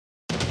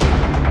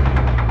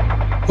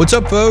What's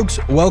up, folks?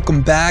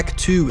 Welcome back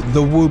to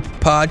the Whoop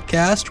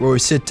Podcast, where we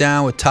sit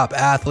down with top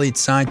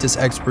athletes, scientists,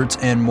 experts,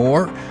 and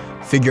more,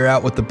 figure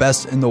out what the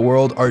best in the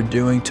world are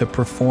doing to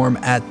perform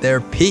at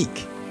their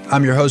peak.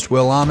 I'm your host,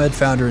 Will Ahmed,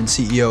 founder and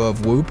CEO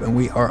of Whoop, and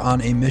we are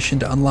on a mission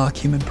to unlock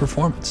human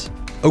performance.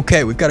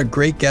 Okay, we've got a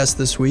great guest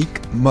this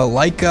week,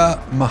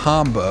 Malaika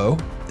Mihambo,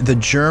 the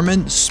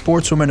German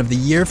Sportswoman of the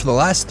Year for the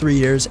last 3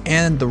 years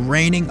and the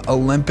reigning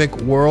Olympic,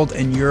 world,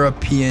 and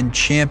European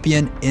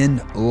champion in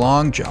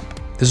long jump.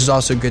 This is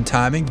also good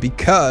timing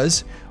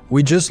because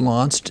we just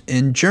launched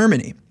in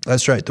Germany.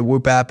 That's right. The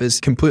Whoop app is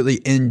completely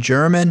in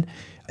German.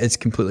 It's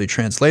completely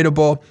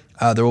translatable.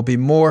 There will be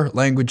more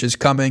languages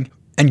coming.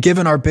 And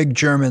given our big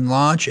German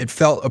launch, it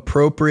felt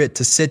appropriate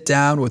to sit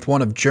down with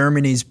one of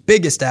Germany's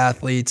biggest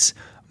athletes,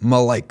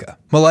 Malaika.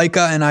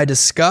 Malaika and I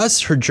discuss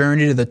her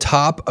journey to the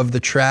top of the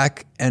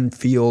track and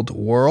field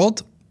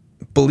world,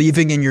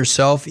 believing in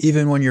yourself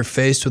even when you're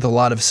faced with a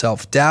lot of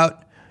self-doubt,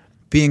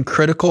 being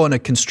critical in a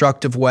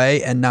constructive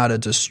way and not a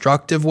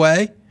destructive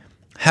way,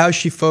 how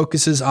she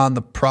focuses on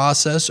the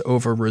process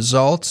over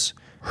results,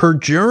 her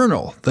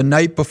journal the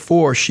night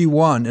before she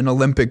won an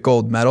Olympic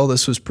gold medal,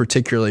 this was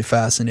particularly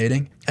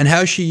fascinating, and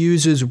how she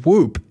uses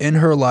Whoop in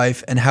her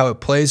life and how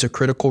it plays a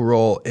critical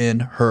role in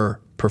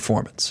her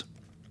performance.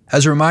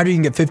 As a reminder, you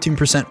can get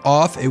 15%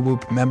 off a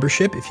Whoop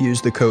membership if you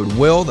use the code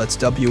WILL, that's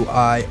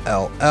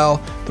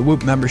W-I-L-L. The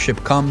Whoop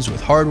membership comes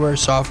with hardware,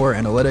 software,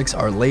 analytics,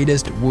 our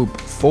latest Whoop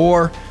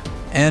 4,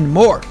 and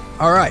more.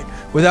 All right,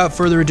 without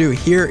further ado,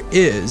 here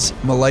is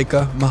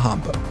Malaika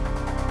Mihambo.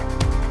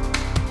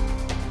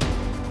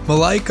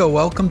 Malaika,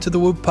 welcome to the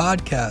Whoop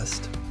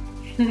Podcast.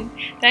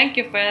 Thank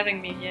you for having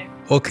me here.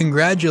 Well,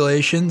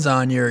 congratulations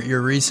on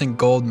your recent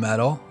gold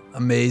medal.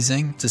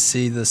 Amazing to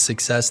see the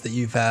success that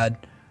you've had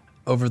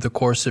over the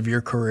course of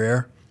your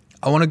career.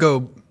 I want to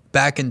go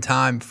back in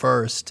time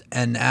first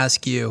and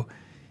ask you,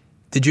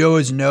 did you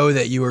always know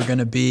that you were going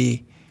to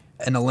be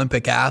an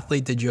Olympic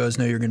athlete? Did you always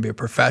know you were going to be a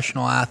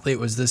professional athlete?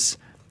 Was this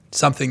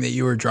something that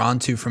you were drawn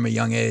to from a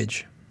young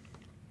age?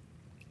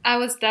 I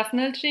was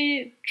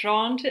definitely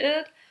drawn to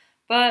it,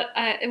 but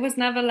it was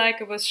never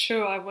like I was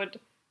sure I would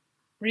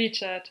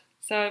reach it.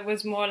 So it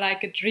was more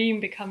like a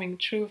dream becoming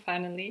true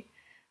finally.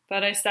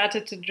 But I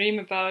started to dream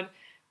about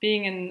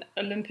being an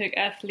Olympic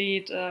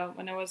athlete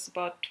when I was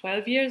about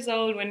 12 years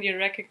old, when you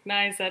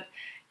recognize that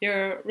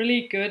you're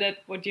really good at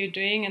what you're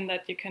doing and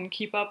that you can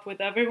keep up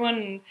with everyone.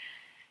 And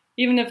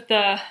even if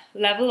the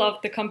level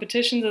of the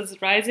competitions is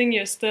rising,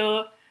 you're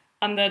still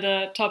under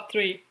the top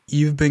 3.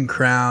 You've been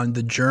crowned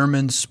the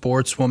German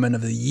Sportswoman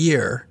of the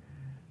Year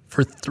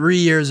for 3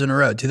 years in a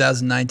row,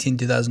 2019,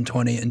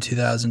 2020, and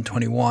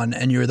 2021.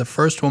 And you're the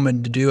first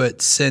woman to do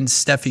it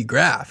since Steffi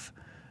Graf,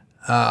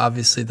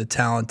 obviously the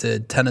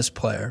talented tennis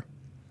player.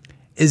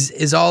 Is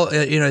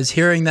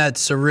hearing that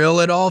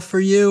surreal at all for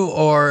you,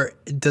 or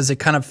does it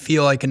kind of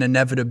feel like an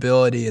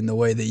inevitability in the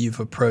way that you've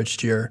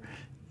approached your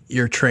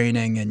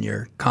training and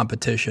your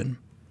competition?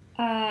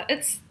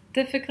 It's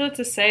difficult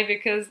to say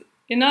because,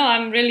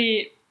 I'm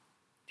really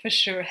for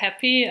sure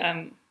happy.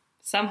 I'm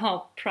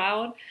somehow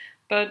proud,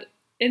 but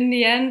in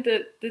the end,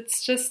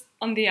 it's just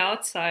on the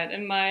outside.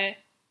 In my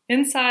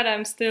inside,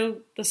 I'm still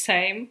the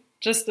same,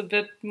 just a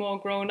bit more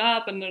grown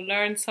up and I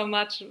learned so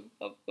much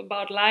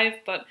about life,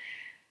 but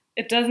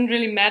it doesn't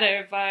really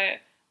matter if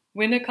I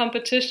win a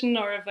competition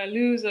or if I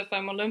lose, if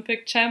I'm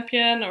Olympic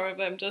champion or if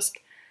I'm just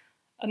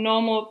a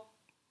normal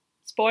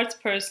sports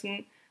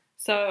person.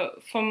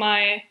 So for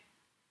my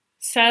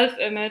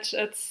self-image,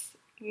 it's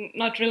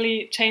not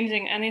really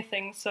changing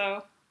anything.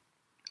 So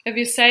if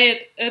you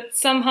say it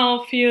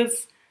somehow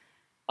feels,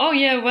 oh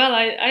yeah, well,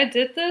 I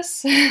did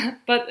this.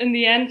 But in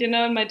the end,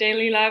 in my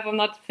daily life, I'm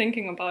not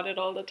thinking about it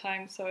all the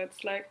time. So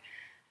it's like,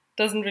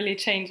 doesn't really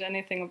change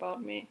anything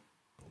about me.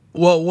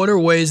 Well, what are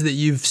ways that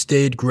you've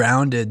stayed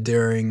grounded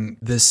during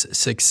this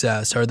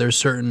success? Are there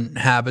certain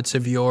habits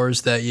of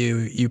yours that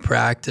you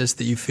practice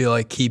that you feel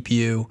like keep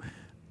you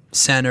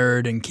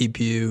centered and keep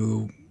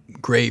you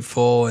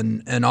grateful?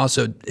 And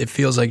also, it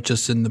feels like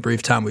just in the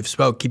brief time we've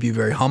spoke, keep you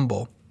very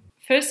humble.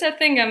 First, I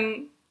think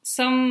I'm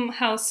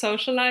somehow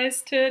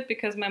socialized to it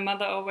because my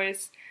mother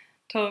always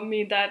told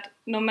me that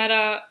no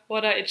matter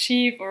what I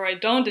achieve or I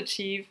don't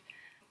achieve,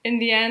 in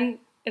the end,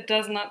 it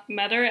does not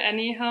matter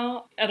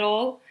anyhow at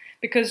all.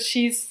 Because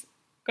she's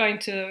going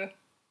to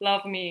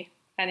love me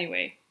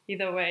anyway,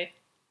 either way.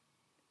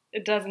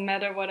 It doesn't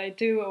matter what I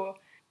do or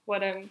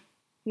what I'm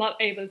not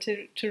able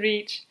to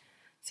reach.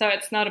 So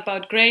it's not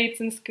about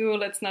grades in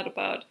school, it's not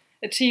about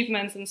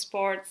achievements in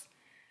sports.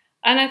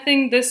 And I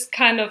think this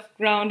kind of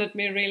grounded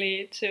me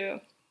really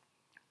to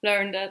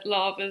learn that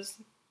love is,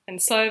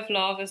 and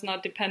self-love is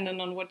not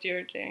dependent on what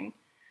you're doing.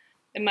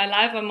 In my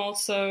life, I'm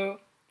also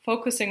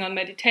focusing on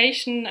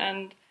meditation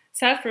and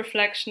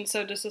self-reflection,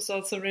 so this is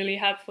also really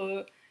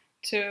helpful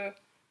to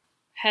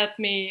help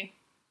me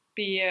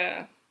be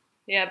a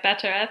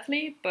better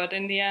athlete, but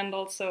in the end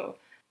also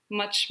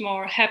much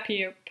more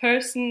happier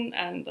person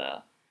and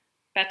a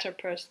better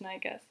person, I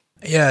guess.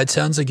 Yeah, it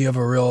sounds like you have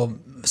a real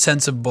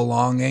sense of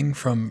belonging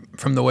from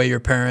the way your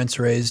parents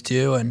raised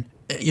you. And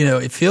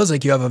it feels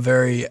like you have a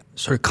very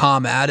sort of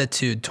calm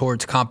attitude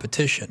towards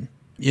competition.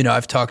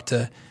 I've talked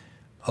to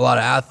a lot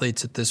of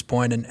athletes at this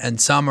point, and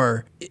some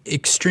are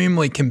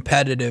extremely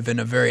competitive in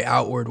a very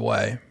outward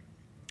way.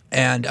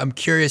 And I'm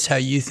curious how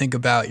you think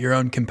about your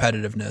own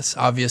competitiveness.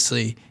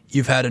 Obviously,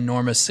 you've had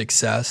enormous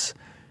success.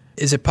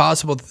 Is it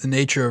possible that the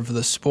nature of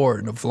the sport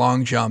and of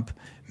long jump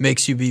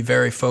makes you be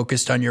very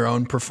focused on your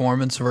own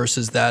performance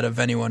versus that of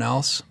anyone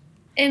else?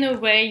 In a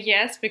way,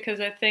 yes, because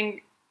I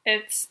think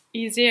it's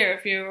easier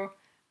if you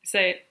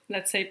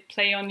let's say,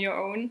 play on your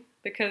own,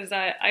 because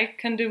I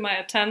can do my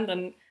attempt,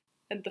 and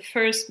at the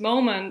first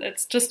moment,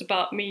 it's just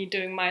about me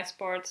doing my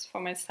sports for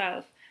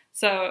myself.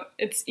 So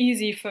it's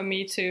easy for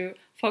me to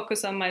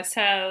focus on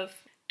myself,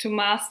 to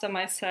master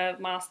myself,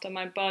 master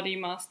my body,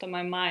 master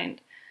my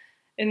mind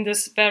in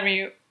this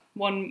very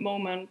one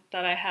moment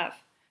that I have.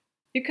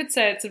 You could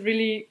say it's a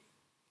really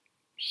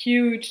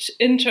huge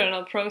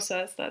internal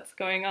process that's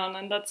going on,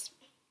 and that's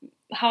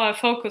how I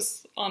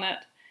focus on it.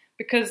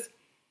 Because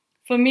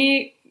for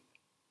me,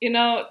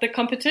 the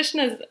competition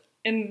is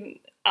in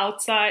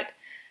outside,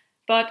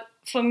 but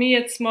for me,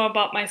 it's more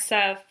about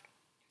myself,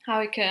 how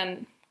I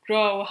can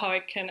grow, how I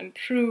can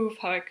improve,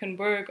 how I can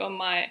work on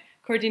my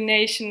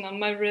coordination, on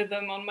my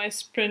rhythm, on my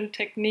sprint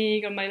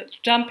technique, on my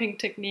jumping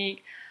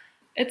technique.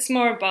 It's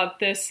more about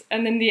this.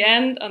 And in the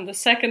end, on the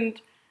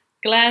second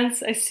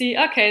glance, I see,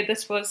 okay,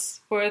 this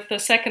was worth a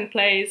second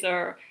place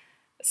or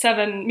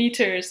 7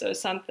 meters or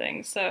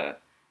something. So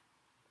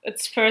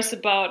it's first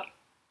about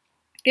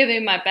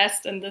giving my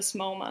best in this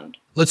moment.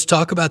 Let's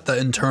talk about the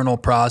internal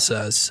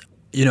process,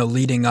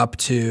 leading up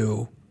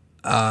to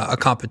a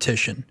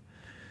competition.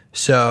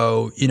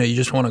 So, you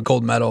just won a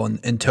gold medal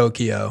in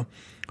Tokyo.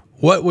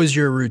 What was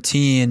your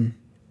routine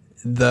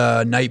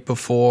the night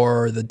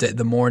before,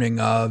 the morning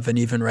of, and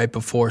even right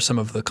before some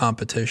of the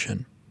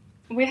competition?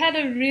 We had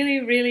a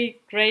really, really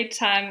great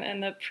time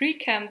in the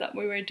pre-camp that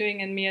we were doing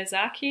in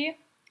Miyazaki.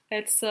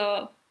 It's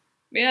a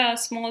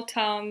small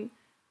town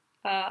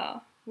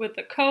with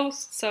the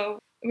coast, so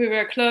we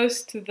were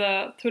close to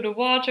the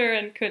water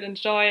and could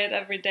enjoy it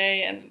every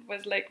day, and it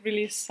was like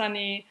really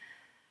sunny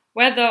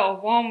weather or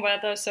warm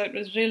weather, so it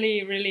was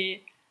really,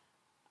 really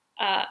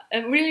a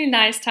really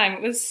nice time.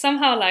 It was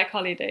somehow like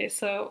holiday,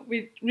 so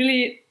we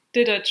really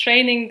did a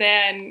training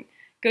there in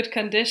good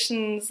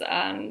conditions,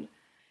 and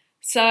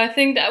so I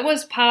think that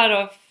was part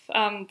of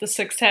the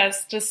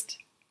success, just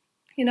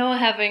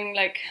having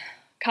like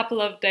a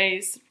couple of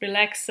days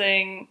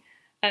relaxing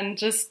and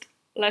just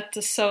let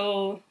the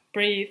soul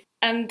breathe.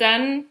 And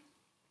then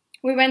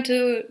we went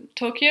to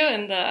Tokyo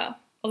in the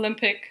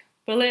Olympic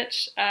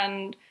Village,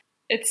 and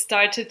it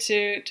started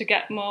to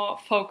get more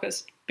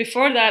focused.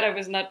 Before that, I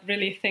was not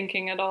really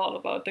thinking at all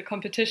about the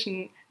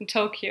competition in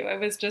Tokyo. I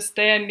was just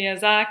there in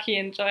Miyazaki,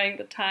 enjoying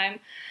the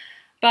time.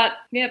 But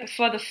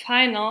before the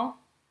final,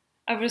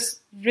 I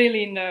was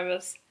really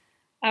nervous.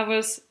 I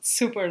was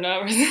super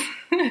nervous.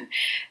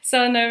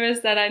 So nervous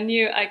that I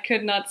knew I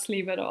could not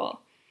sleep at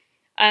all.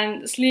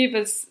 And sleep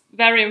is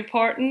very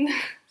important.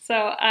 So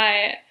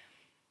I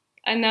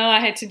know I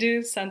had to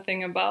do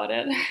something about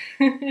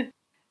it.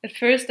 At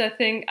first, I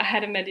think I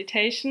had a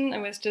meditation. I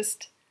was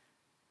just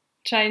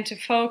trying to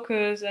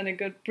focus on a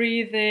good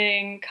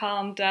breathing,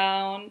 calm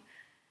down.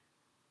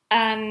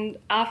 And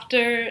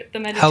after the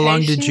meditation... How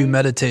long did you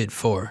meditate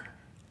for?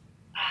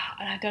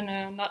 I don't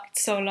know, not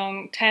so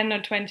long, 10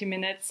 or 20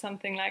 minutes,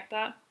 something like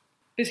that.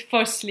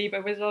 Before sleep, I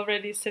was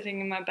already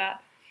sitting in my bed.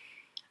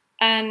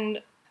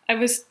 And I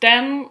was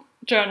then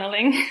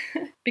journaling.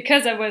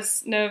 Because I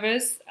was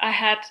nervous, I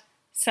had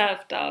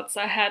self-doubts.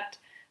 I had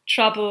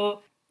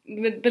trouble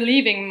with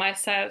believing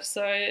myself.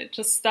 So I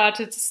just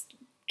started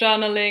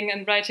journaling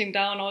and writing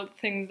down all the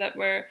things that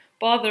were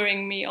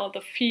bothering me, all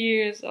the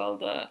fears, all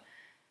the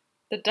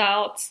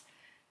doubts.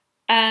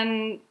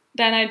 And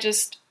then I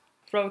just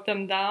wrote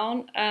them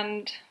down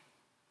and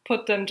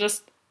put them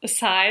just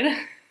aside.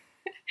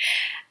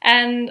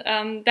 And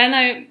then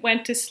I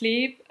went to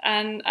sleep,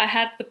 and I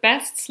had the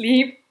best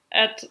sleep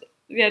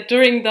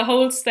during the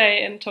whole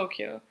stay in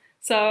Tokyo.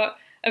 So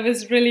I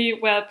was really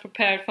well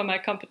prepared for my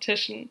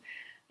competition.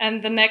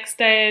 And the next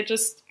day I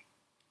just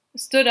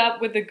stood up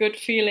with a good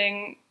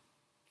feeling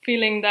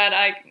that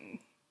I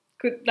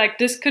could,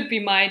 this could be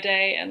my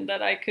day and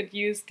that I could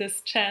use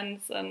this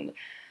chance. And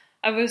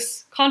I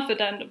was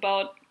confident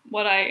about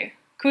what I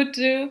could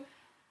do,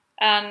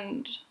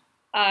 and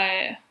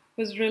I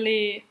was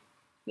really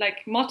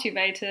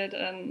motivated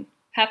and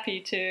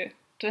happy to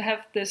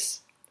have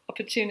this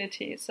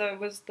opportunity. So it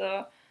was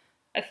the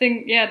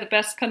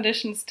best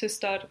conditions to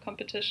start a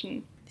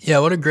competition. Yeah,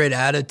 what a great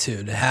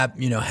attitude.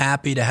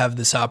 Happy to have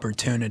this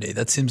opportunity.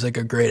 That seems like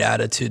a great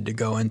attitude to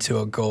go into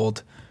a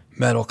gold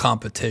medal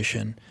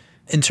competition.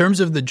 In terms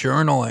of the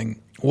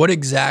journaling, what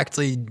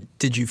exactly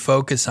did you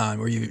focus on?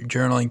 Were you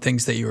journaling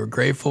things that you were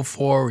grateful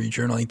for? Were you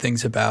journaling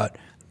things about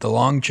the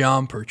long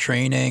jump or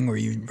training? Were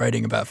you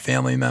writing about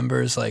family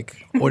members?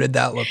 What did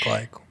that look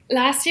like?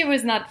 Last year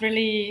was not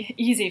really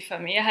easy for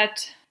me. I had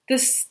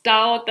this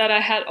doubt that I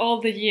had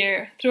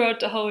throughout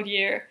the whole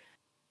year,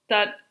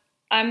 that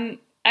I'm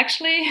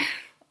actually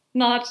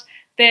not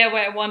there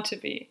where I want to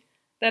be,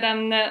 that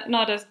I'm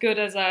not as good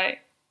as I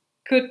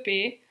could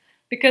be.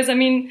 Because,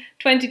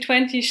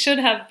 2020 should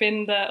have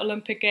been the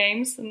Olympic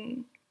Games,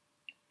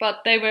 but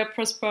they were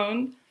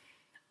postponed.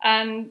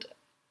 And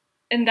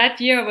in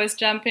that year, I was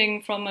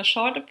jumping from a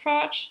short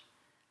approach.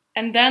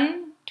 And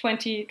then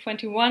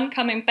 2021,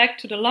 coming back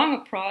to the long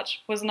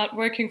approach was not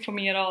working for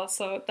me at all.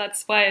 So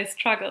that's why I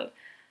struggled.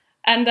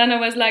 And then I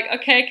was like,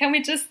 okay, can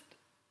we just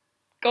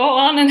go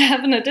on and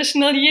have an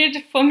additional year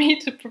for me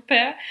to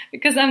prepare?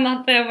 Because I'm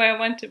not there where I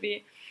want to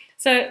be.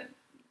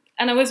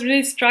 And I was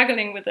really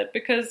struggling with it,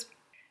 because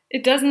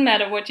it doesn't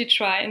matter what you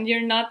try and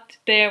you're not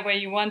there where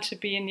you want to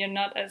be and you're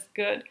not as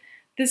good.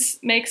 This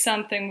makes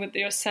something with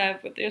your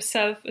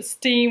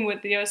self-esteem,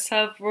 with your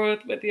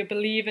self-worth, with your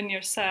belief in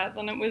yourself.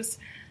 And it was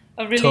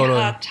a really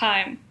hard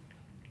time.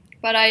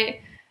 But I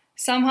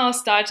somehow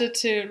started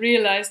to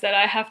realize that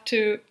I have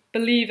to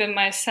believe in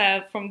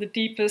myself from the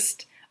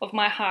deepest of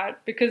my heart.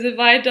 Because if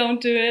I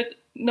don't do it,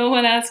 no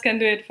one else can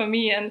do it for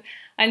me. And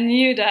I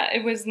knew that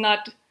it was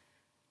not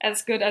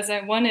as good as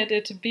I wanted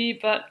it to be,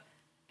 but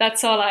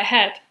that's all I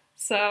had.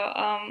 So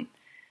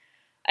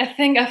I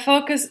think I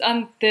focused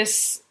on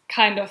this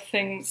kind of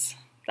things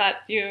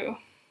that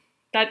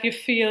you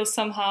feel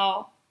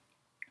somehow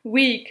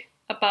weak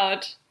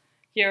about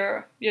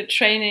your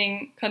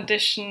training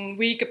condition,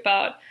 weak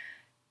about,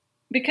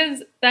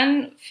 because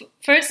then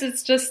first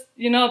it's just,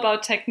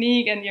 about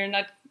technique and you're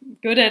not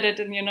good at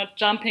it and you're not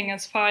jumping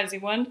as far as you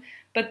want.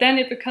 But then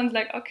it becomes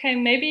like, okay,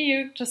 maybe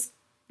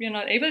you're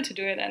not able to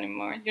do it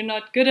anymore. You're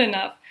not good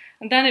enough.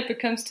 And then it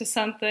becomes to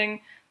something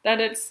that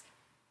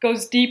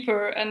goes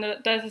deeper, and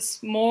that is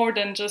more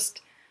than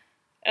just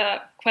a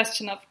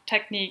question of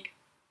technique.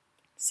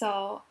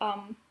 So,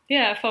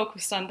 I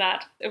focused on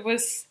that. It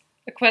was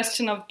a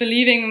question of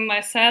believing in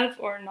myself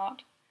or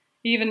not,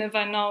 even if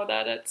I know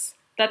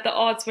that the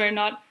odds were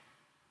not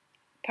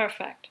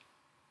perfect.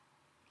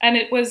 And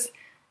it was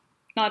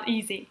not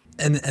easy.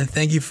 And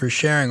thank you for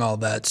sharing all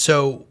that.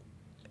 So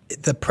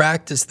the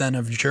practice then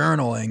of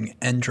journaling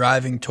and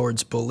driving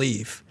towards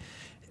belief,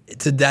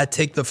 did that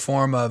take the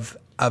form of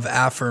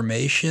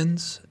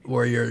affirmations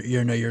where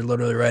you're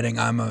literally writing,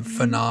 I'm a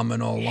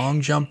phenomenal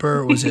long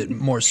jumper? Was it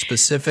more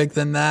specific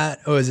than that?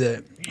 Or was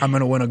it, I'm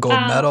going to win a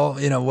gold medal?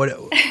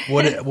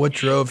 What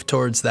drove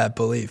towards that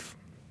belief?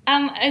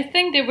 I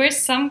think there were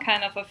some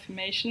kind of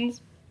affirmations,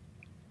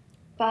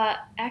 but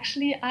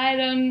actually I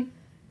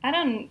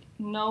don't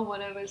know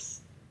what I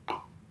was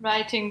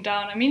writing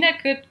down. I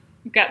could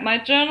get my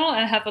journal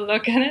and have a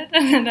look at it,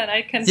 and then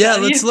I can tell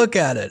let's you. Look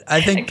at it.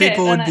 I think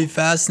people would be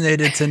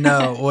fascinated to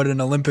know what an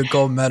Olympic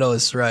gold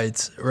medalist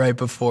writes right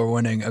before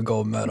winning a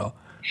gold medal.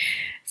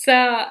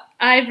 So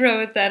I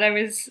wrote that I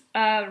was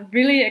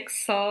really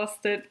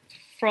exhausted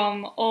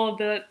from all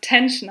the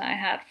tension I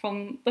had,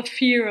 from the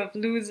fear of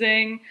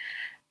losing.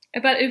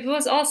 But it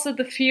was also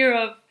the fear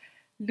of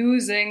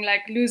losing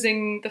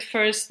the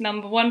first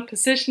number one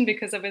position,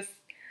 because I was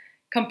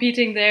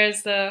competing there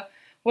as the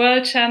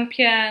world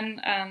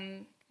champion.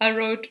 I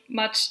wrote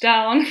much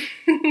down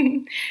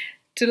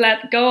to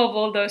let go of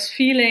all those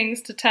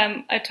feelings.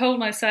 I told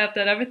myself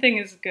that everything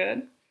is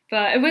good.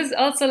 But it was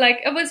also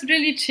I was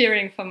really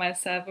cheering for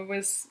myself. I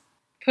was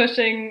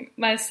pushing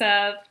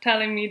myself,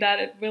 telling me that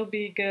it will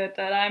be good,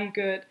 that I'm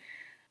good,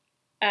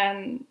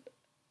 and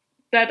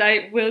that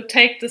I will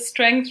take the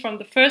strength from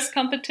the first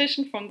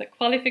competition, from the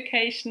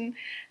qualification,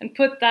 and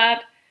put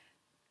that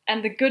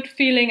and the good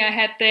feeling I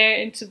had there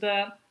into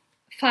the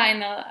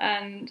final,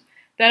 and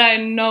that I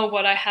know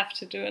what I have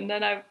to do and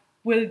that I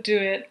will do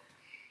it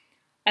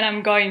and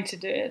I'm going to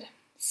do it.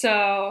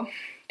 So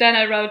then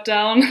I wrote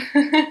down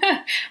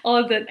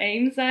all the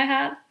aims I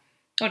had,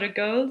 or the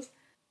goals.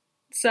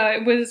 So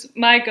it was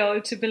my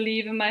goal to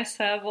believe in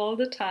myself all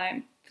the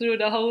time, through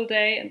the whole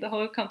day and the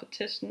whole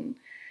competition,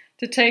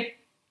 to take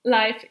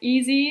life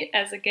easy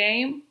as a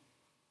game,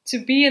 to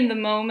be in the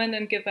moment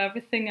and give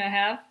everything I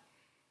have,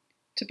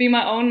 to be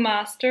my own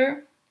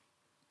master,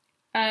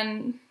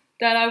 and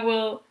that I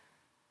will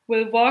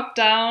walk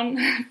down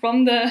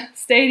from the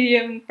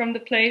stadium, from the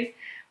place,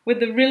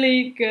 with a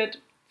really good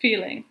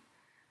feeling.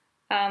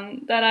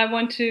 That I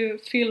want to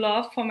feel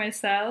love for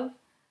myself,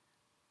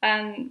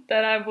 and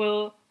that I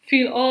will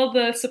feel all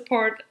the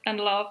support and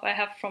love I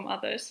have from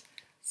others.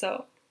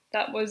 So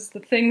that was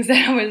the things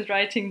that I was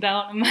writing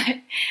down in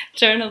my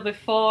journal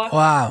before.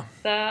 Wow,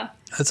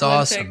 that's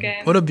awesome!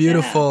 Games. What a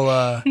beautiful,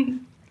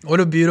 what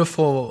a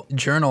beautiful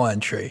journal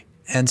entry,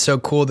 and so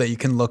cool that you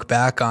can look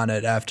back on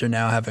it after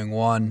now having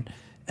won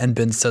and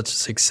been such a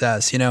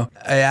success.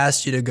 I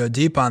asked you to go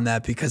deep on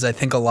that because I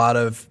think a lot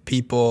of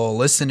people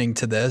listening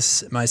to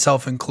this,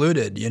 myself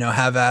included,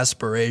 have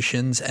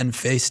aspirations and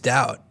face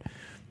doubt.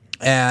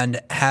 And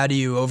how do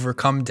you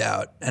overcome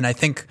doubt? And I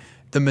think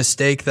the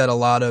mistake that a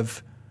lot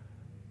of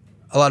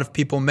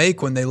people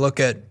make when they look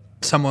at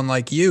someone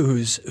like you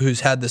who's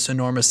had this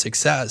enormous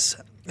success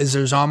is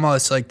there's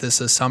almost like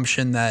this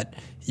assumption that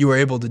you were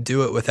able to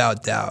do it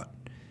without doubt.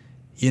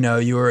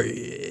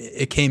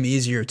 It came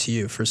easier to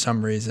you for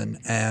some reason.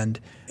 And,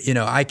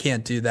 I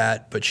can't do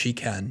that, but she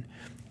can.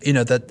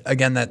 that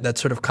again, that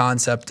sort of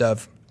concept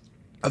of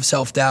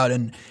self-doubt.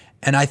 And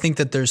I think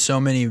that there's so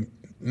many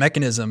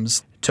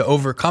mechanisms to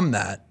overcome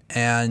that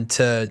and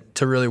to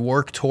really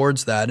work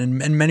towards that.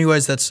 And in many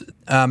ways, that's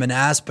an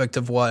aspect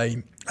of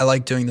why I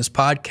like doing this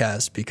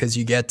podcast, because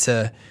you get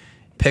to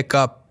pick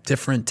up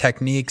different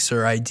techniques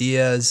or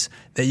ideas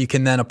that you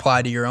can then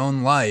apply to your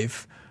own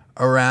life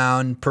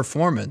around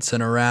performance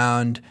and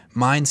around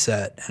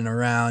mindset and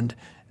around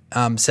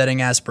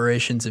setting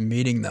aspirations and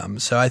meeting them.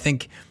 So I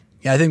think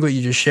what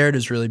you just shared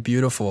is really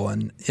beautiful,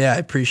 and I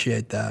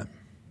appreciate that.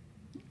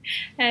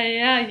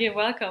 Yeah, you're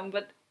welcome.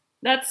 But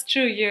that's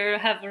true. You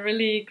have a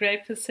really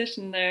great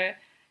position there,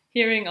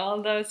 hearing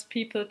all those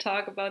people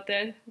talk about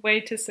their way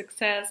to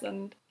success.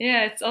 And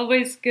it's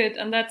always good.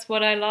 And that's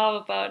what I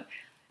love about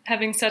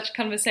having such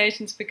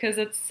conversations, because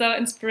it's so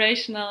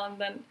inspirational.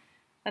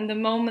 And the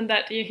moment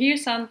that you hear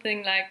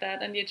something like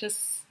that and you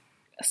just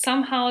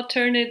somehow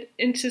turn it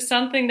into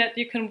something that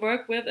you can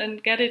work with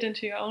and get it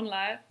into your own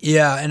life.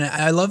 Yeah, and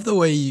I love the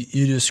way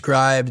you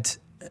described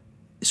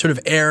sort of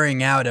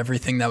airing out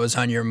everything that was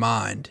on your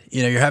mind.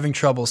 You're having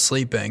trouble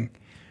sleeping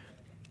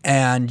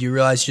and you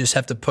realize you just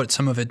have to put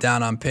some of it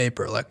down on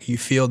paper. Like, you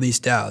feel these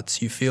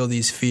doubts, you feel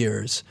these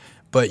fears,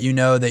 but you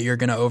know that you're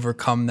going to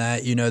overcome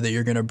that. You know that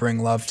you're going to bring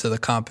love to the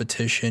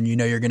competition. You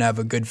know you're going to have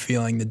a good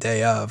feeling the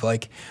day of.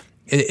 Like,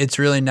 it's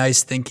really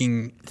nice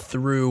thinking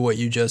through what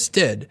you just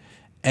did.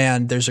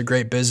 And there's a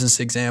great business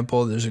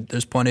example.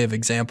 There's plenty of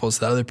examples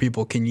that other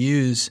people can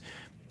use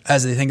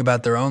as they think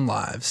about their own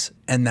lives.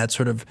 And that's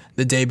sort of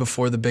the day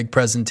before the big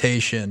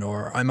presentation,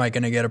 or am I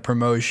going to get a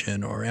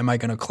promotion, or am I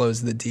going to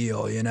close the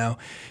deal?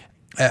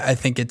 I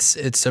think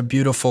it's a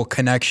beautiful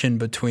connection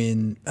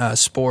between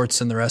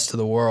sports and the rest of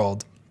the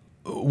world.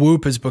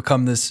 Whoop has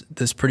become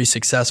this pretty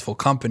successful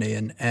company,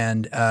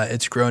 and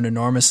it's grown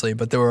enormously.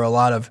 But there were a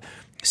lot of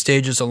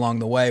stages along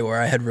the way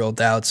where I had real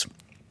doubts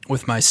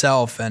with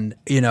myself, and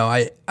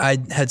I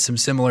had some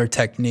similar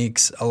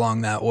techniques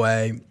along that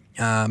way.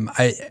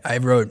 I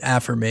wrote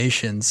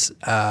affirmations.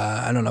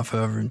 I don't know if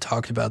I've ever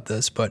talked about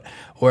this, but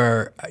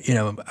where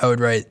I would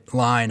write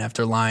line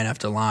after line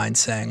after line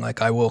saying,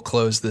 like, I will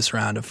close this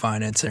round of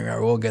financing, or I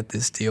will get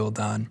this deal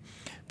done.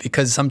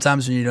 Because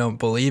sometimes when you don't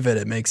believe it,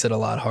 it makes it a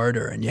lot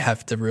harder, and you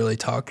have to really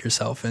talk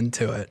yourself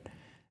into it.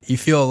 You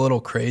feel a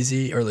little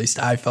crazy, or at least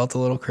I felt a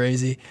little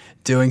crazy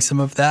doing some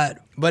of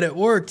that, but it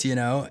worked,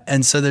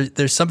 and so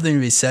there's something to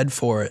be said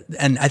for it.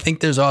 And I think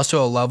there's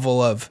also a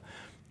level of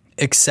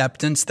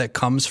acceptance that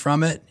comes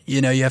from it.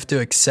 You have to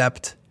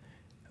accept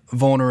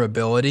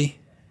vulnerability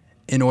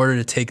in order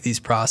to take these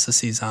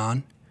processes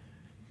on.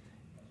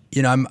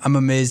 I'm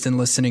amazed in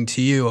listening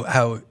to you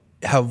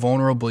how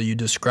vulnerable you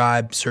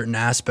describe certain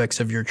aspects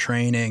of your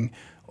training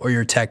or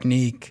your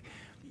technique.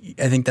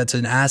 I think that's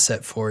an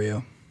asset for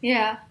you.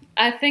 Yeah.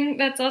 I think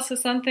that's also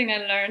something I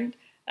learned.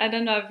 I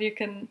don't know if you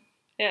can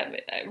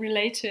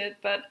relate to it,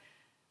 but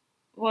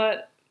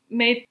what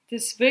made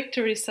this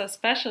victory so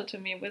special to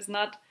me was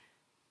not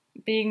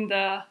being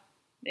the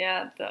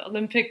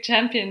Olympic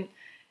champion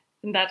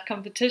in that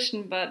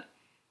competition, but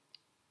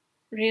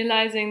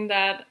realizing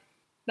that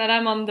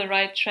I'm on the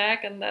right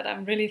track, and that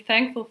I'm really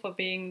thankful for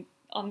being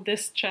on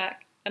this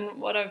track and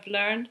what I've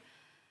learned.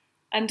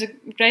 And the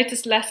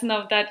greatest lesson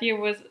of that year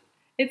was,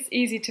 it's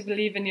easy to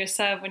believe in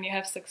yourself when you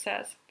have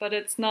success, but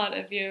it's not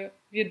if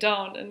you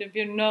don't, and if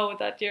you know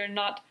that you're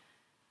not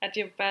at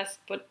your best.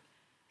 But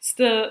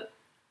still,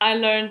 I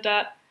learned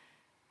that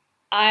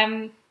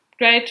I'm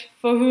great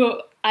for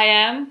who I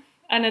am,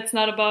 and it's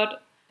not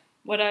about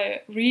what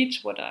I reach,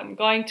 what I'm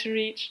going to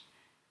reach.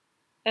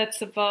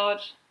 It's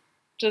about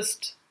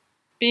just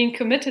being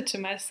committed to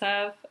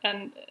myself,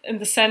 and in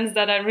the sense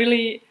that I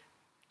really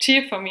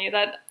cheer for me,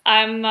 that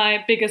I'm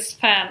my biggest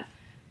fan.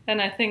 And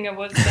I think I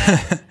was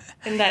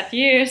in that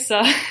year,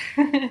 so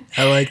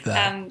I like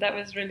that. That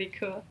was really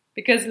cool,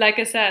 because, like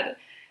I said,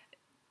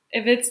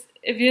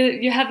 if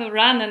you have a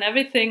run and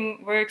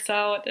everything works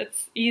out,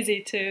 it's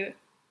easy to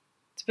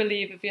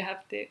believe if you have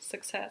the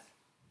success.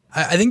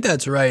 I think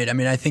that's right. I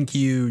mean, I think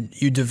you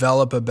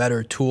develop a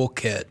better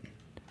toolkit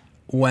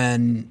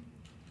when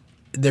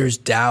there's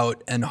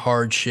doubt and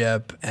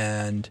hardship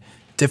and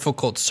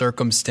difficult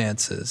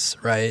circumstances,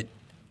 right?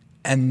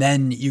 And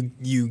then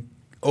you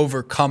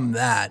overcome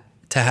that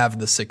to have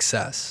the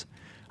success.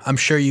 I'm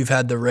sure you've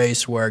had the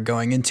race where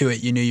going into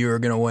it, you knew you were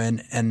going to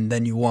win, and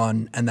then you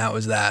won, and that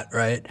was that,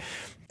 right?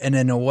 And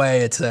in a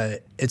way,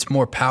 it's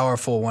more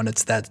powerful when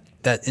it's that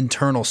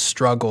internal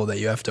struggle that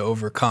you have to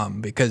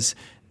overcome, because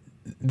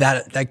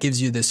that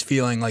gives you this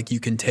feeling like you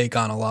can take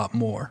on a lot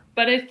more.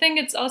 But I think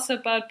it's also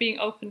about being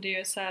open to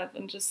yourself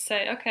and just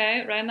say,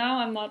 okay, right now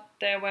I'm not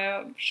there where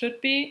I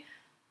should be,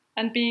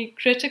 and be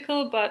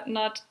critical but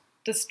not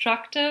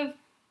destructive,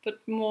 but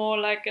more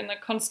like in a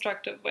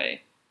constructive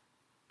way,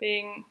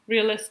 being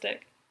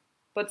realistic,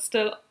 but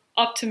still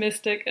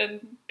optimistic,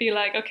 and be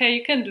like, okay,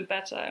 you can do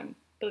better. I'm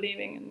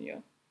believing in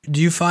you. Do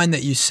you find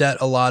that you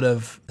set a lot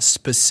of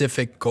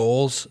specific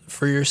goals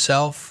for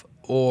yourself,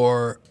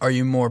 or are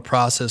you more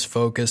process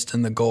focused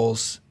and the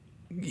goals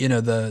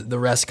the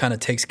rest kind of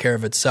takes care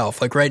of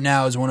itself. Like right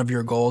now, is one of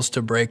your goals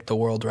to break the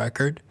world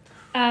record?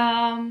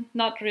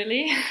 Not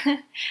really.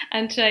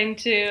 I'm trying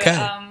to,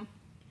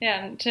 Okay.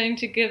 I'm trying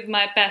to give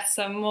my best.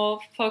 So I'm more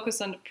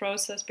focused on the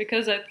process,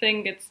 because I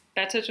think it's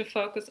better to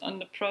focus on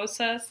the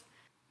process,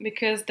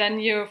 because then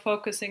you're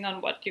focusing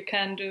on what you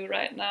can do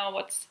right now,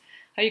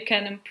 how you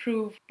can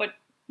improve, what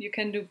you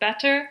can do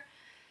better.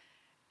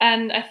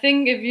 And I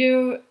think if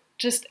you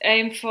just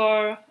aim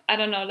for, I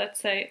don't know, let's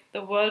say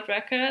the world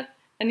record,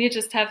 and you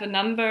just have a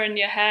number in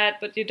your head,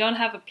 but you don't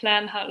have a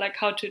plan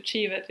how to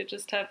achieve it. You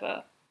just have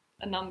a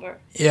number.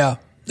 Yeah,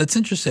 that's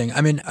interesting.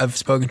 I mean, I've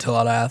spoken to a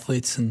lot of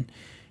athletes and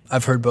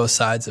I've heard both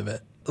sides of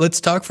it.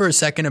 Let's talk for a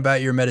second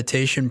about your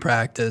meditation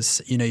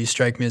practice. You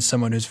strike me as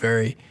someone who's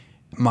very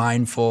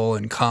mindful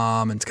and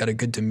calm and it's got a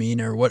good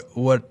demeanor.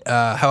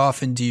 How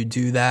often do you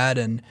do that,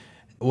 and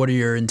what are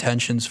your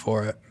intentions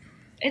for it?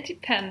 It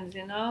depends,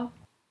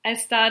 I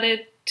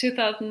started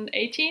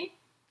 2018,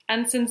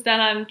 and since then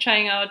I'm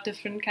trying out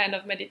different kind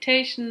of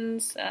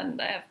meditations,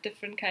 and I have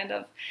different kind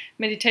of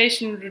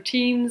meditation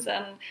routines,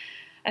 and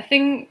I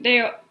think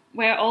they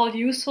were all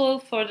useful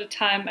for the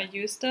time I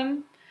used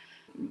them.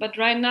 But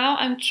right now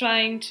I'm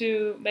trying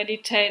to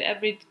meditate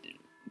every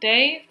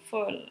day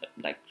for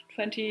like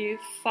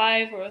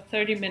 25 or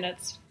 30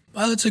 minutes.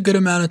 Well, that's a good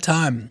amount of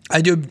time.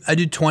 I do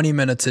 20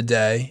 minutes a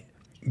day.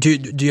 Do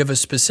you have a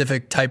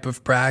specific type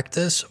of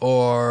practice,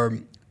 or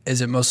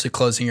is it mostly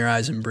closing your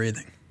eyes and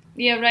breathing?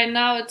 Yeah, right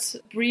now it's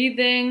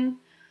breathing,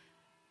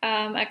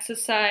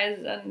 exercise,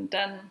 and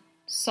then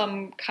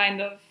some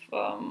kind of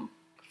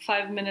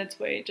 5 minutes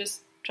where you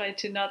just try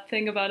to not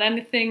think about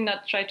anything,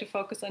 not try to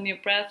focus on your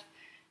breath,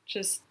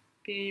 just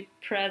be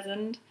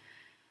present.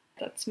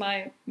 That's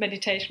my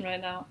meditation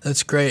right now.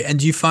 That's great. And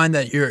do you find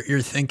that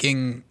you're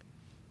thinking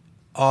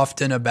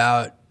often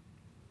about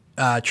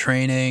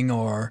training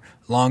or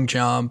long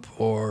jump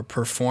or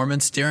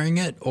performance during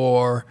it,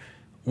 or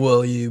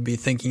will you be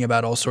thinking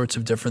about all sorts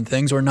of different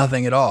things, or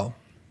nothing at all?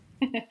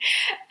 Well,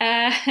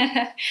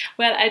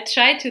 I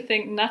try to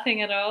think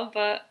nothing at all,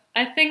 but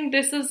I think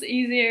this is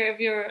easier if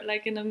you're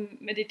like in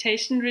a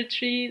meditation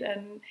retreat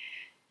and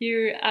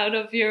you're out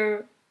of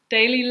your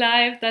daily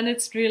life. Then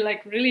it's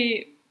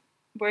really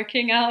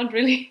working out,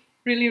 really,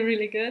 really,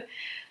 really good.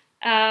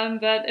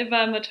 But if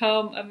I'm at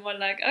home, I'm more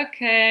like,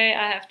 okay,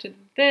 I have to do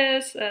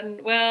this,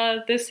 and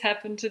well, this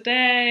happened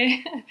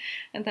today,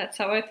 and that's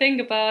how I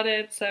think about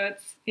it. So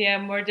it's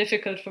more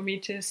difficult for me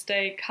to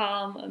stay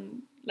calm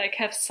and like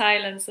have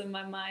silence in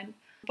my mind.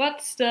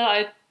 But still,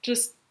 I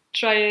just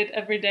try it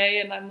every day,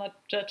 and I'm not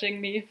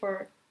judging me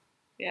for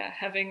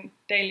having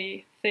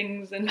daily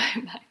things in my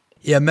mind.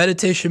 Yeah,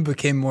 meditation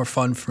became more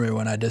fun for me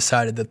when I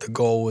decided that the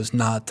goal was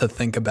not to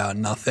think about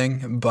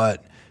nothing,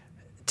 but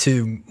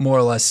to more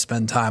or less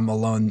spend time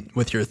alone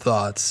with your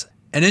thoughts.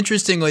 And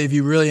interestingly, if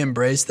you really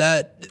embrace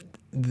that,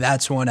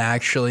 that's when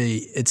actually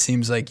it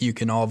seems like you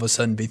can all of a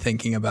sudden be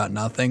thinking about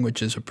nothing,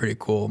 which is a pretty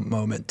cool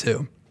moment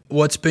too.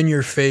 What's been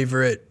your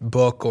favorite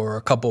book or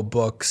a couple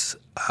books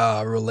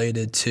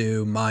related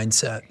to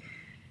mindset?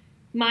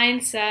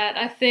 Mindset,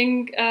 I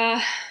think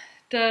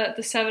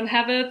the 7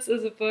 Habits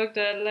is a book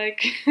that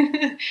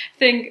I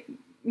think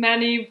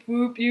many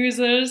Whoop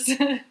users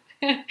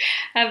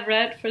have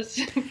read for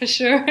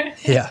sure.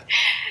 Yeah,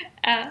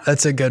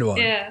 that's a good one.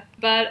 Yeah,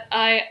 but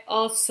I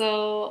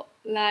also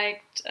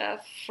liked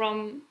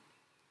from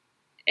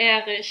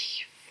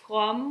Erich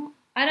Fromm.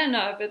 I don't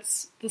know if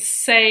it's the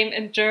same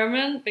in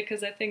German,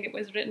 because I think it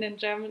was written in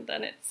German,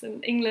 then it's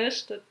in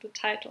English, the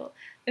title.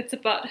 It's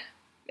about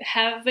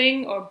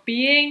having or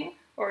being,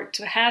 or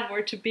to have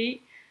or to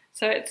be.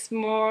 So it's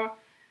more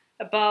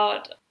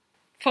about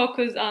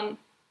focus on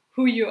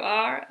who you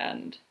are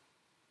and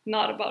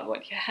not about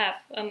what you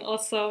have. And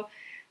also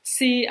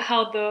see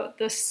how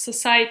the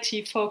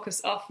society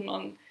focus often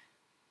on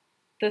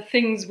the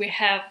things we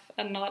have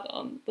and not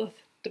on the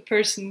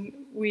person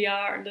we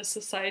are and the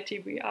society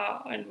we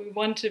are and we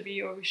want to be,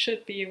 or we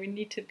should be, or we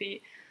need to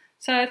be.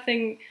 So I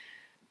think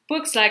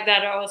books like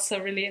that are also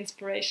really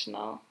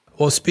inspirational.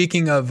 Well,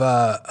 speaking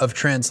of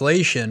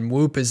translation,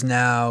 Whoop is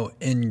now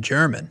in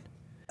German.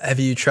 Have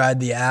you tried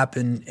the app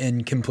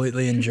in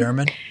completely in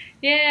German?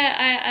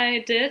 Yeah, I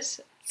did.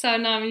 So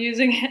now I'm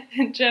using it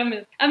in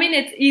German. I mean,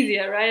 it's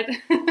easier, right?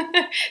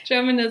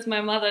 German is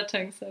my mother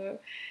tongue, so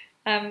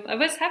I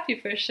was happy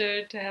for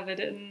sure to have it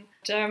in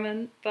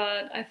German.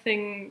 But I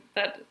think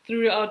that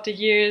throughout the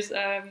years,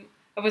 I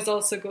was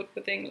also good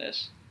with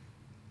English.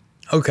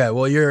 Okay,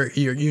 well,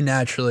 you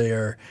naturally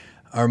are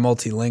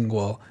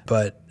multilingual,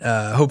 but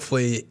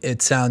hopefully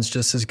it sounds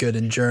just as good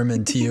in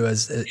German to you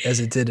as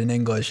it did in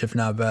English, if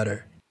not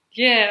better.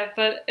 Yeah,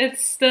 but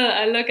it's still,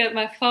 I look at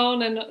my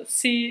phone and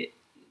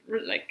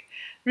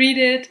read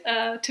it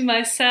to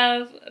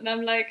myself, and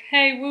I'm like,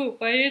 hey, Whoop,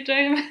 why are you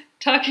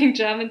talking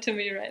German to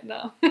me right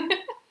now? But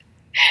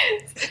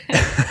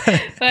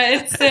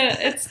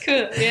it's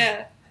cool,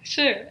 yeah,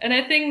 sure. And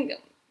I think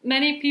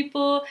many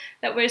people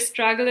that were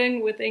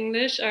struggling with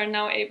English are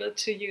now able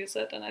to use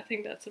it, and I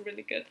think that's a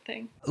really good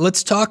thing.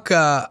 Let's talk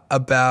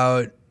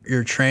about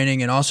your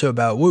training and also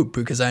about Whoop,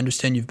 because I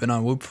understand you've been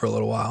on Whoop for a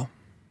little while.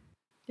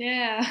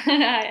 Yeah,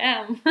 I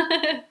am.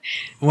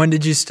 When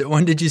did you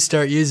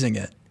start using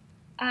it?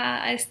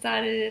 I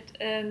started it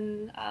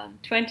in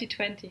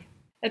 2020.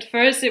 At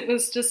first, it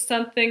was just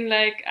something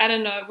like, I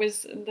don't know, it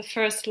was in the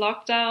first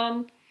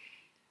lockdown.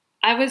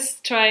 I was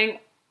trying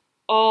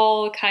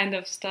all kind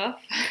of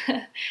stuff.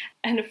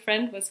 And a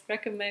friend was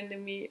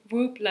recommending me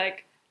Whoop,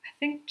 like, I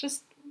think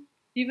just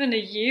even a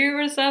year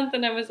or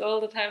something. I was all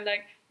the time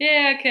like,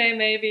 yeah, okay,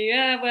 maybe.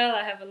 Yeah, well,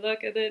 I have a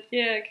look at it.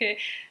 Yeah, okay.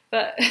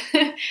 But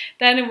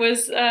then it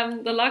was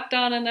the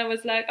lockdown, and I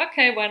was like,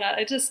 okay, why not?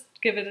 I just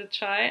give it a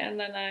try. And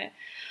then I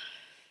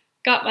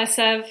got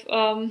myself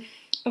a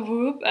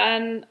Whoop,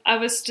 and I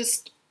was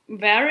just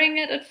wearing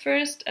it at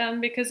first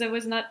because I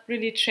was not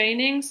really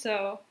training.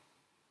 So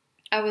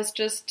I was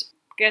just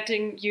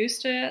getting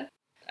used to it.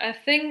 I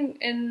think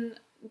in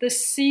the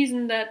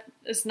season that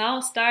is now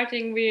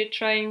starting, we're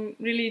trying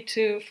really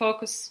to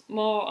focus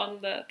more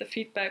on the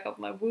feedback of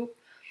my Whoop.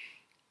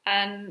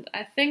 And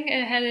I think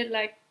I had it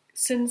like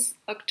since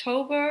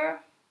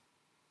October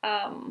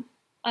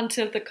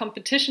until the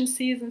competition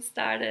season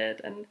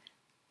started, and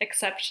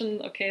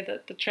exception, okay,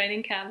 the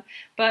training camp.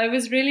 But it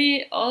was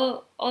really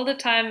all the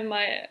time in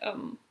my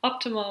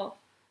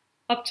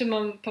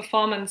optimum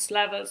performance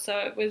level. So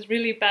it was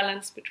really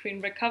balanced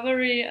between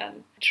recovery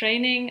and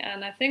training,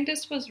 and I think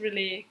this was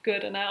really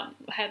good. And I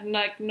had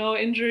like no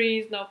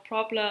injuries, no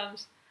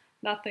problems,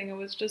 nothing. It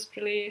was just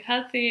really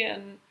healthy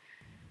and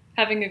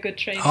having a good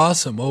training.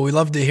 Awesome. Well, we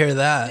love to hear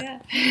that.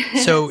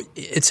 Yeah. So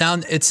it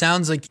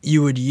sounds like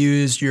you would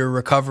use your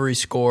recovery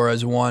score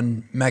as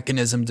one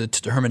mechanism to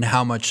determine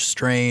how much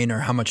strain or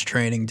how much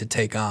training to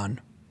take on.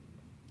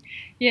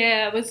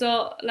 Yeah, I was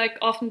all, like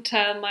often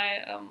telling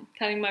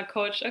my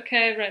coach,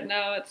 okay, right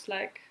now it's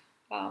like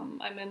I'm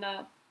in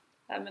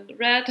the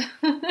red,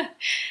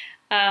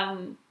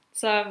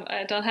 so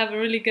I don't have a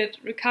really good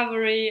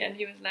recovery. And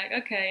he was like,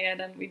 okay, yeah,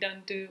 then we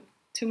don't do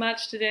too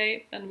much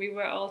today. And we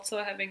were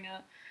also having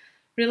a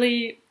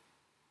really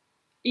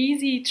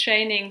easy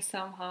training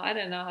somehow. I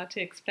don't know how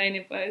to explain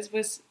it, but it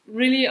was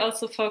really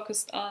also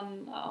focused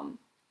on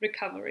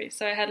recovery.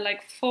 So I had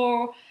like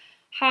 4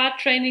 hard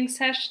training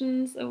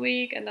sessions a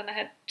week, and then I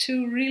had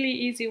 2 really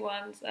easy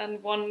ones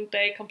and 1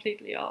 day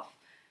completely off.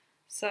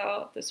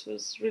 So this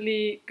was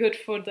really good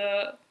for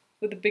the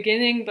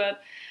beginning,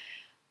 but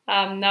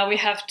now we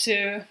have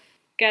to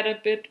get a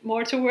bit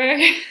more to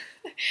work.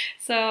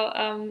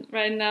 So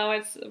right now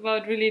it's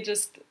about really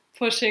just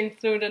pushing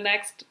through the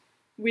next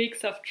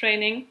weeks of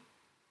training.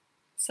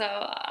 So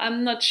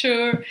I'm not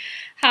sure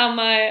how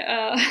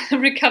my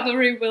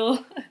recovery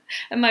will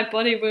and my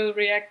body will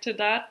react to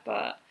that,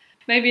 but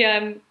maybe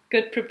I'm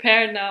good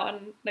prepared now,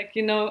 and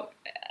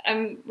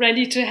I'm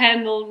ready to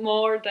handle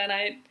more than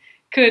I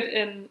could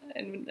in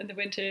the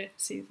winter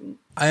season.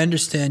 I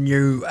understand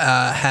you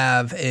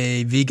have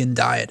a vegan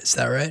diet. Is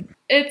that right?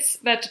 It's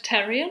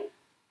vegetarian,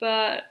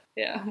 but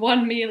yeah,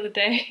 1 meal a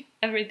day,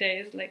 every day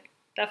is like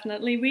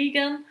definitely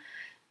vegan.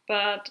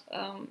 But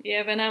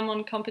when I'm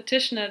on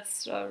competition,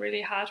 it's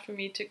really hard for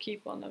me to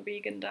keep on a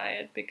vegan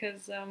diet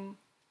because I'm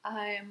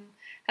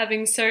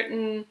having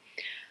certain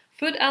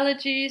food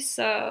allergies.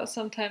 So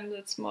sometimes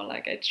it's more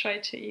like I try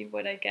to eat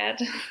what I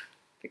get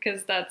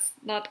because that's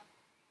not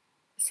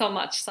so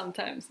much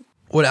sometimes.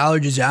 What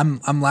allergies? I'm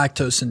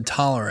lactose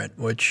intolerant,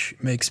 which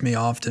makes me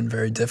often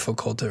very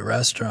difficult at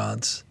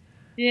restaurants.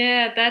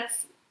 Yeah,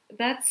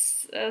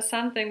 that's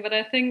something. But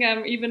I think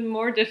I'm even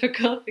more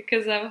difficult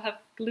because I have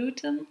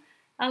gluten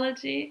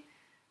allergy.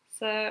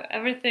 So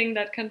everything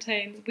that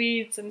contains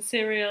wheats and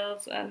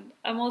cereals, and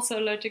I'm also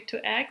allergic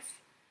to eggs,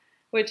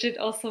 which it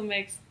also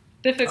makes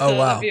difficult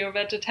if you're a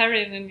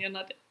vegetarian and you're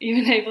not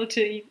even able to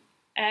eat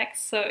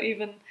eggs. So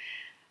even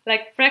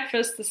like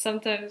breakfast is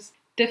sometimes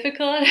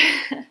difficult.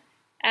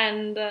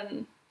 And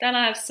then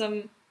I have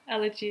some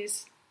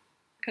allergies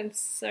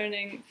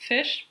concerning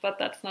fish, but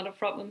that's not a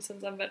problem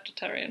since I'm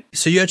vegetarian.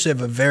 So you actually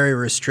have a very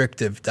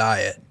restrictive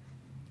diet.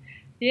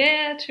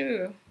 Yeah,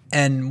 true.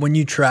 And when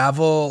you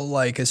travel,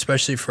 like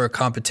especially for a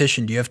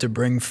competition, do you have to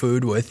bring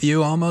food with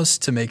you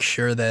almost to make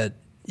sure that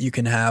you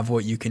can have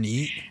what you can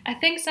eat? I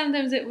think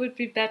sometimes it would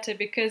be better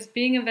because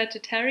being a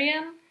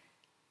vegetarian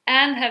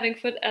and having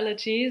food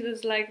allergies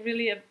is like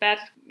really a bad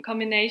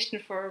combination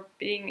for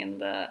being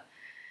in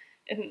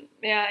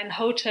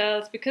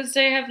hotels, because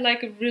they have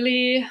like a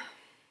really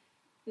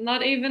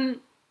not even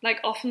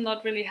like often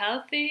not really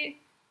healthy,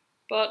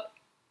 but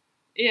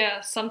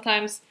yeah,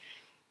 sometimes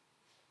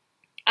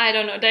I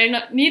don't know,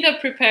 they're neither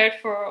prepared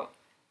for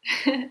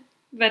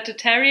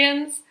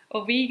vegetarians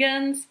or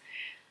vegans,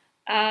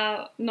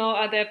 nor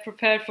are they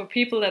prepared for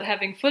people that are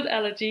having food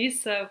allergies.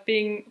 So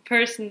being a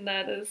person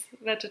that is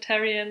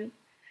vegetarian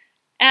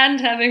and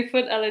having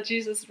food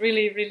allergies is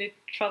really, really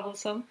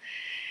troublesome.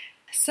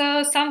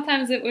 So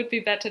sometimes it would be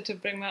better to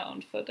bring my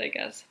own food, I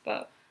guess.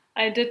 But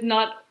I did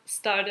not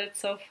start it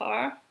so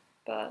far,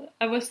 but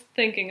I was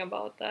thinking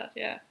about that,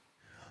 yeah.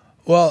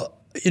 Well,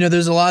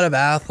 there's a lot of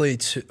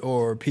athletes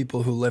or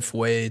people who lift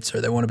weights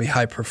or they want to be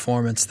high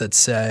performance that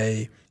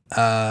say,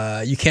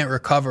 you can't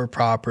recover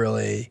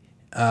properly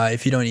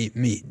if you don't eat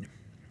meat,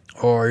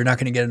 or you're not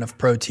going to get enough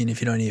protein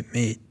if you don't eat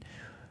meat.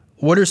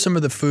 What are some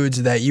of the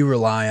foods that you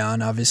rely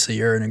on? Obviously,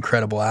 you're an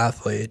incredible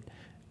athlete.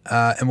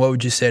 And what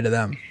would you say to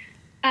them?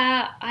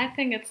 I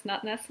think it's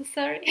not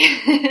necessary,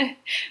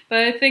 but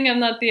I think I'm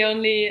not the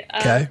only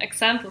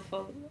example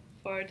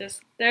for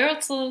this. There are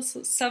also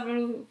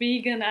several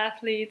vegan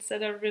athletes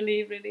that are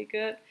really, really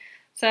good.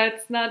 So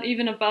it's not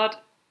even about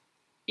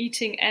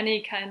eating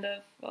any kind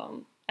of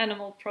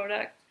animal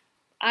product.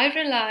 I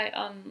rely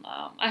on,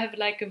 I have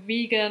like a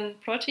vegan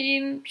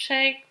protein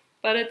shake,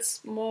 but it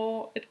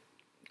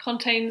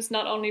contains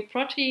not only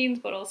proteins,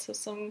 but also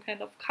some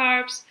kind of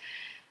carbs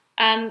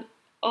and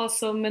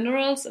also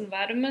minerals and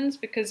vitamins,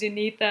 because you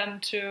need them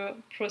to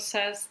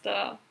process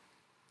the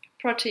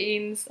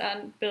proteins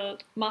and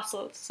build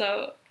muscles.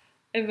 So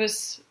it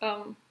was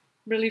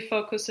really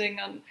focusing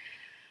on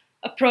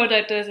a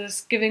product that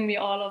is giving me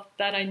all of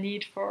that I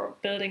need for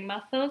building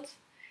muscles.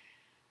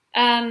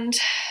 And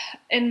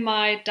in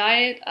my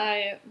diet,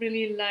 I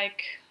really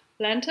like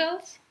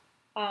lentils.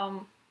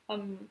 I'm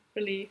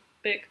really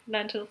big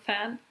lentil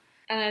fan,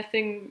 and I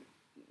think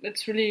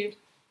it's really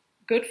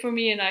good for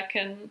me and I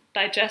can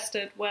digest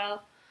it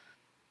well.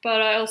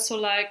 But I also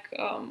like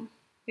tofu,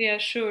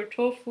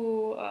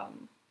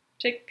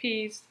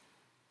 chickpeas.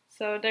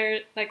 So there are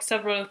like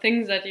several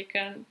things that you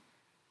can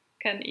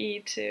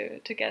eat to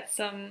get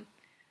some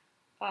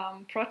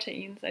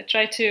proteins. I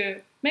try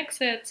to mix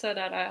it so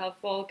that I have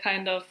all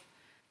kind of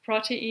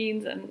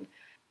proteins and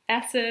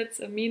acids,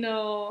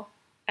 amino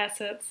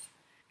acids.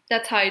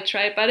 That's how I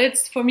try it. But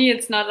for me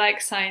it's not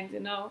like science,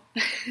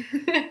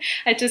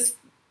 I just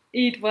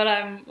eat what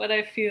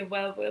I feel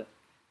well with.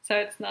 So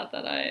it's not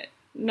that I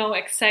know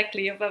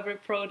exactly of every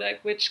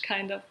product which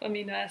kind of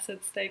amino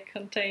acids they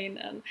contain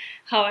and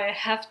how I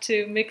have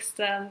to mix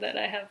them, that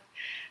I have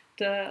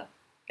the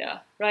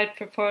right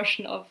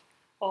proportion of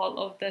all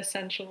of the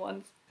essential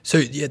ones.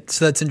 So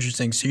that's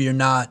interesting. So you're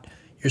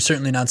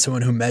certainly not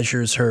someone who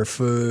measures her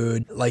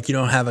food. Like, you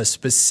don't have a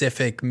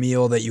specific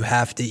meal that you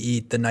have to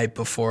eat the night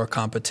before a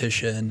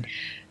competition.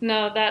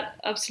 No, that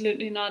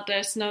absolutely not.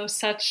 There's no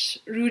such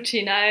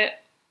routine. I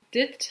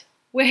did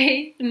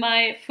weigh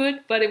my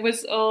food, but it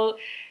was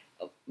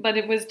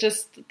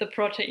just the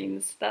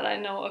proteins that I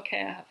know,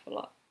 okay, I have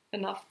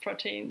enough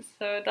proteins.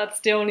 So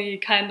that's the only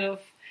kind of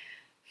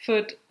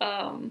food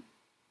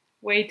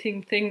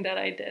weighting thing that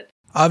I did.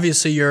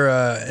 Obviously, you're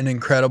an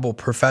incredible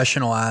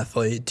professional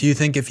athlete. Do you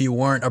think if you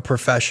weren't a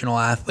professional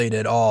athlete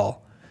at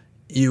all,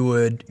 you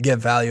would get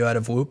value out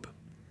of Whoop?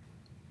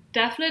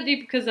 Definitely,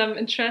 because I'm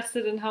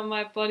interested in how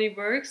my body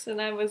works,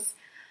 and I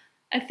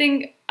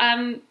think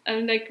I'm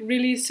like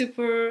really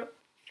super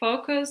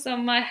focused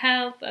on my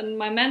health and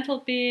my mental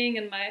being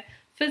and my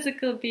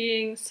physical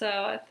being. So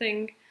I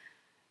think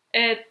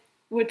it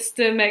would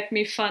still make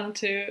me fun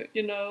to,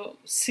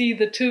 see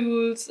the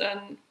tools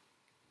and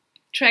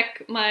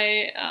track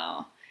my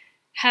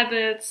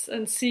habits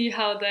and see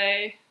how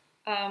they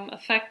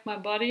affect my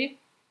body.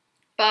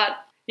 But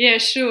yeah,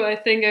 sure, I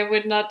think I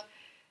would not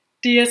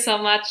deal so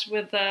much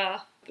with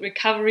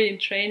recovery and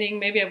training.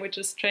 Maybe I would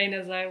just train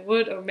as I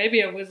would, or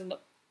maybe I was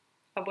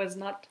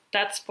not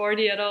that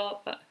sporty at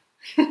all. But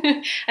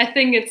I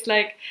think it's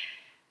like,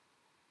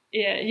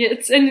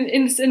 it's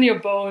in your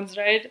bones,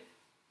 right?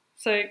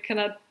 So you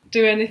cannot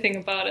do anything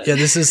about it. Yeah,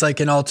 this is like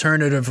an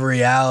alternative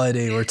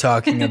reality we're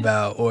talking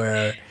about,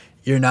 where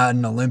you're not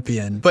an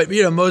Olympian. But,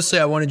 mostly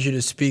I wanted you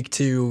to speak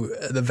to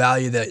the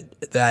value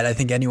that I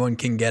think anyone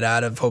can get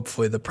out of,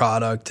 hopefully, the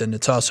product. And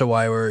it's also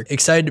why we're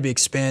excited to be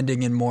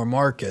expanding in more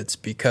markets,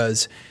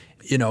 because,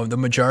 the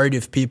majority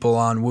of people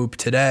on Whoop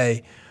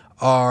today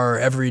are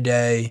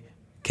everyday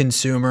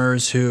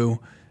consumers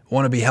who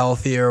want to be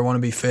healthier, want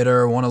to be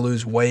fitter, want to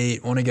lose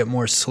weight, want to get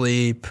more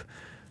sleep,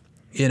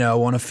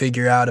 want to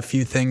figure out a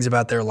few things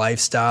about their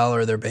lifestyle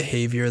or their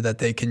behavior that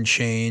they can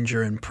change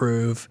or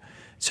improve.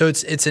 So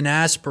it's an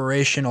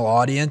aspirational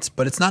audience,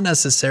 but it's not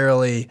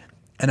necessarily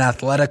an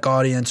athletic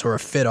audience or a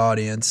fit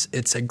audience.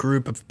 It's a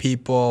group of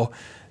people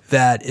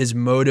that is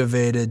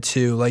motivated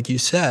to, like you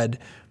said,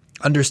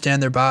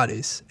 understand their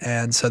bodies.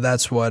 And so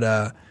that's what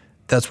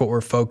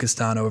we're focused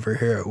on over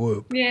here at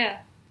Whoop. Yeah.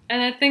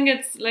 And I think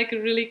it's like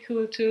a really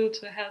cool tool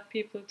to help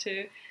people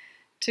to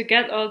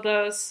get all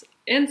those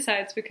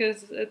insights,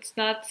 because it's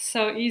not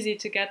so easy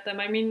to get them.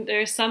 I mean,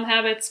 there's some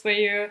habits where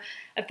you're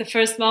at the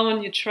first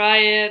moment you try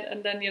it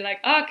and then you're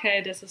like,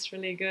 okay, this is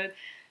really good.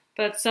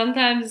 But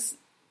sometimes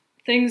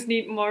things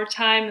need more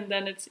time, and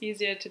then it's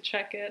easier to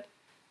track it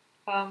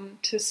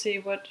to see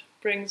what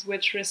brings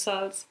which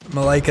results.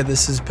 Malaika,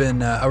 this has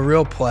been a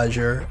real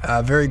pleasure.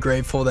 Very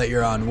grateful that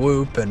you're on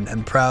Whoop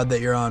and proud that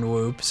you're on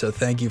Whoop. So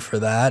thank you for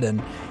that.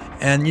 And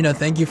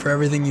thank you for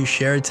everything you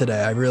shared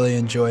today. I really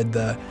enjoyed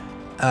the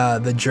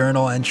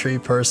journal entry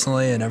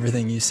personally, and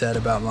everything you said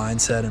about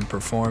mindset and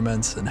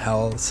performance and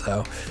health.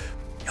 So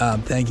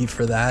thank you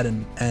for that,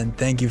 and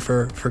thank you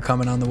for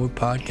coming on the Whoop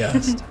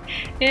podcast.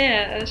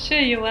 Yeah, sure,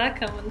 you're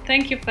welcome. And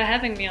thank you for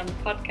having me on the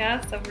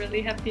podcast. I'm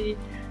really happy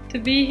to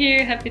be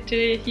here, happy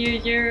to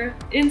hear your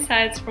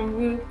insights from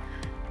Whoop.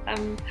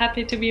 I'm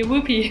happy to be a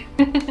Whoopie.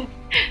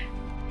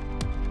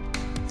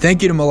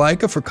 Thank you to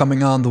Malaika for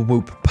coming on the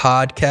Whoop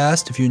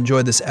podcast. If you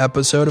enjoyed this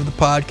episode of the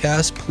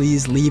podcast,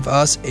 please leave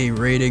us a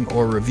rating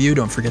or review.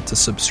 Don't forget to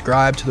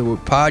subscribe to the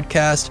Whoop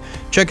podcast.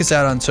 Check us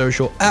out on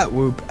social at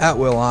Whoop, at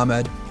Will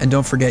Ahmed. And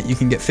don't forget, you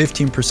can get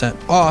 15%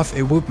 off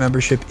a Whoop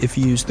membership if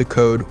you use the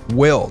code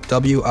WILL,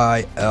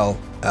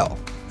 W-I-L-L.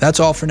 That's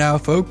all for now,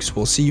 folks.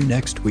 We'll see you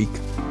next week.